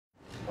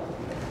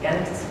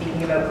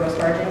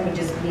margin. We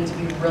just need to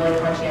be really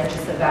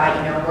conscientious of that.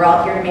 You know, we're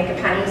all here to make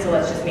a penny, so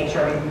let's just make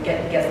sure we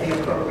get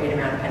the appropriate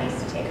amount of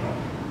pennies to take home.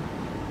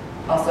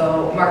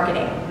 Also,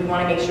 marketing. We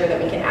want to make sure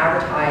that we can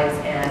advertise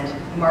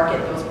and market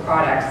those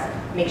products,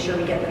 make sure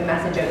we get the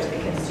message out to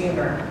the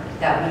consumer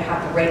that we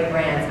have the right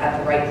brands at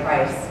the right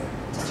price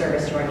to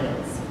service your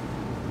needs.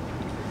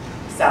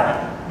 Selling.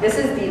 This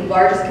is the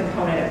largest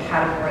component of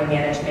category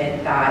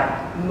management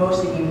that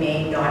most of you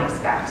may not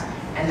expect.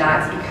 And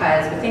that's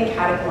because within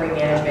category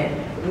management,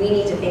 we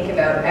need to think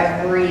about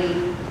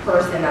every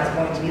person that's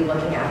going to be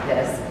looking at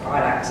this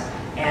product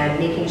and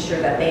making sure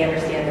that they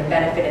understand the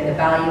benefit and the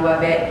value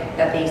of it,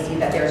 that they see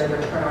that there's a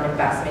return on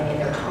investment in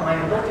their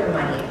time, with their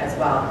money as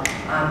well,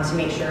 to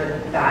make sure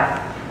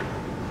that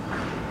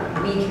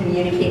we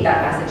communicate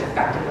that message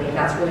effectively. And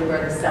that's really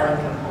where the selling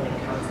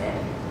component comes in.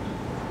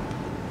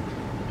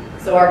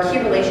 So our key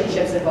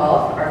relationships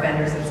involve our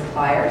vendors and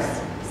suppliers,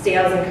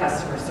 sales and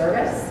customer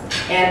service,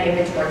 and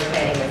inventory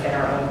planning within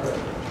our own group.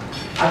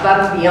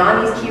 Above and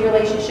beyond these key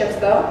relationships,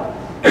 though,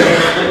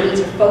 we need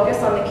to focus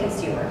on the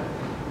consumer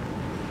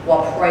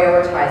while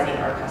prioritizing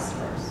our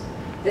customers.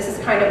 This is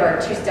kind of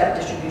our two-step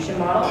distribution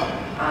model.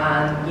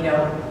 You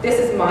know, this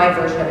is my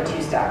version of a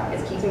two-step.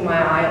 It's keeping my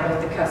eye on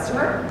both the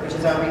customer, which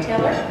is our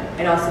retailer,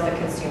 and also the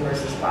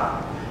consumers as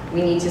well.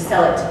 We need to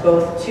sell it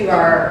to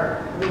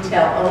our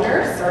retail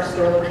owners, our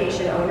store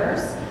location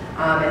owners,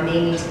 and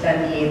they need to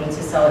then be able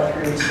to sell it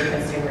through to the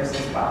consumers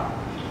as well.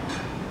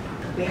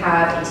 We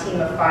have a team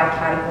of 5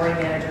 category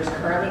managers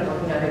currently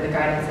working under the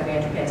guidance of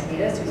Andrew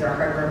Pantavides, who's our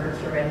hardware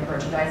procurement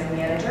merchandising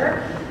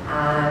manager.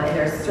 And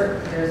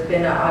there's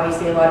been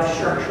obviously a lot of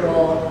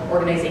structural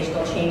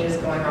organizational changes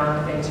going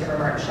on within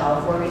Timbermart and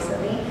Chalifour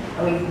recently.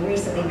 And we've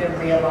recently been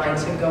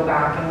realigned to go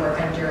back and work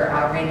under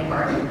Randy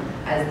Martin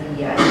as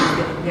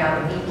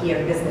now the VP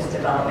of Business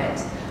Development.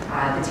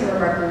 The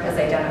Timbermart group has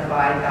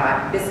identified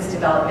that business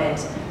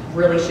development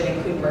really should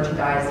include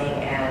merchandising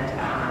and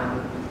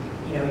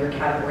you know, your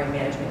category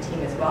management team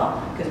as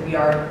well, because we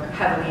are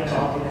heavily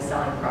involved in the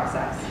selling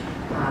process.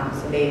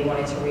 So they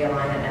wanted to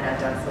realign it, and have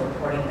done so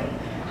accordingly.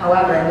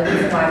 However, and the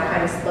reason why I've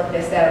kind of split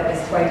this out is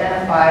to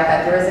identify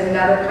that there is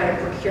another kind of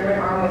procurement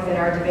arm within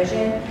our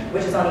division,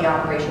 which is on the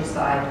operations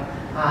side,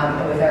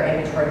 with our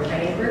inventory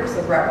planning group.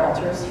 So Brett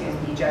Walters,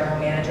 who's the general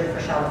manager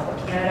for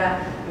Chalifour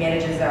Canada,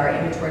 manages our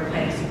inventory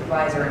planning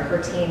supervisor and her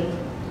team.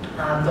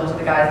 Those are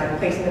the guys that are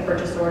placing the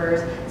purchase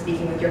orders,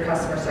 speaking with your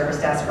customer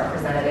service desk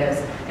representatives,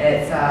 and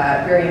it's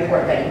very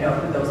important that you know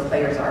who those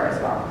players are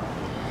as well.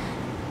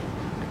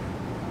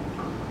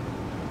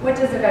 What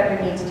does a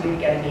vendor need to do to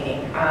get a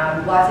meeting?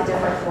 Lots of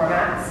different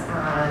formats.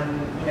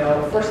 You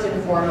know, first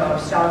and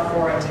foremost,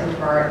 Chalifour and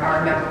Timbermart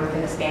are a member within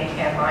the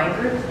SpanCan buying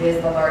group. It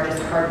is the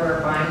largest hardware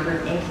buying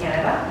group in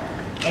Canada,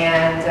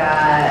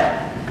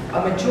 and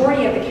a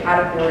majority of the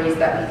categories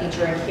that we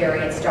feature and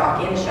carry in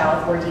stock in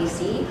Chalifour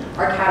DC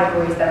are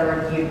categories that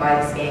are reviewed by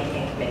the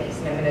SpanCan committees.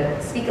 And I'm going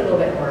to speak a little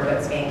bit more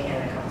about SpanCan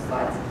in a couple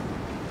slides.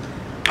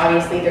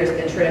 Obviously, there's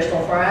the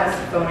traditional formats,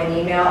 phone and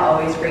email,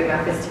 always great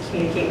methods to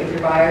communicate with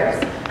your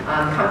buyers.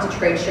 Come to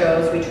trade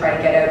shows. We try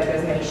to get out to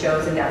as many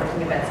shows and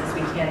networking events as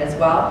we can as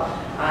well.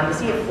 You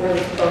see it 4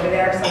 leaf over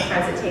there.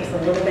 Sometimes it takes a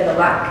little bit of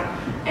luck,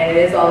 and it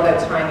is all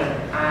about timing.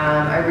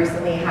 I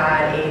recently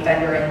had a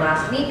vendor in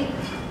last week.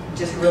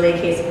 Just really a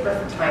case of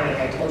perfect timing.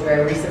 I told you I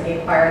recently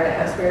acquired the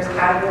housewares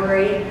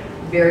category.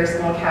 Very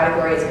small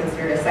category. It's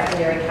considered a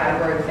secondary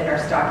category within our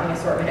stocking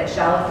assortment at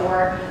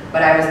Chalifour.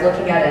 But I was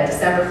looking at a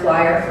December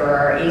flyer for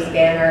our Ace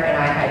banner, and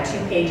I had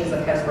 2 pages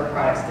of houseware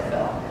products to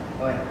fill.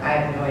 Going, I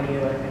have no idea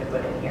what I'm going to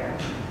put in here.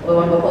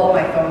 Lo and behold,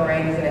 my phone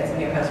rings, and it's a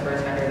new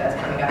housewares vendor that's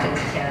coming up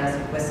into Canada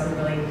with some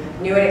really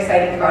new and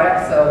exciting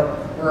products.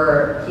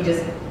 So he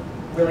just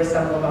really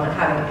stumbled on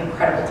having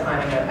incredible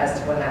timing as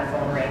to when that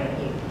phone rang, and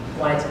he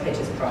wanted to pitch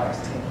his products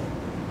to me.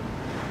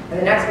 And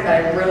the next one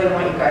that I really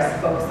want you guys to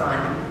focus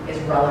on is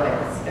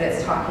relevance. And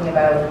it's talking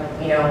about,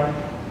 you know,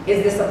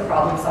 is this a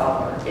problem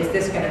solver? Is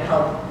this going to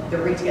help the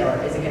retailer?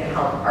 Is it going to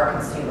help our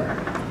consumer?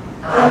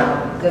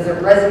 Does it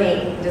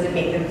resonate? Does it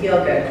make them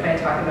feel good? Kind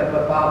of talking about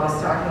what Bob was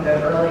talking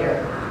about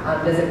earlier.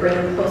 Does it bring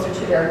them closer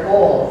to their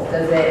goals?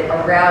 Does it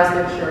arouse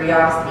their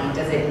curiosity?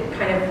 Does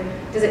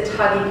it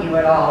tug at you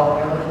at all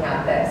when you're looking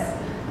at this?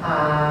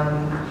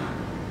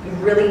 You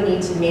really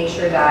need to make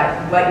sure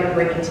that what you're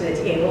bringing to the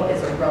table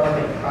is a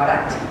relevant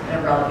product and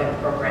a relevant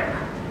program.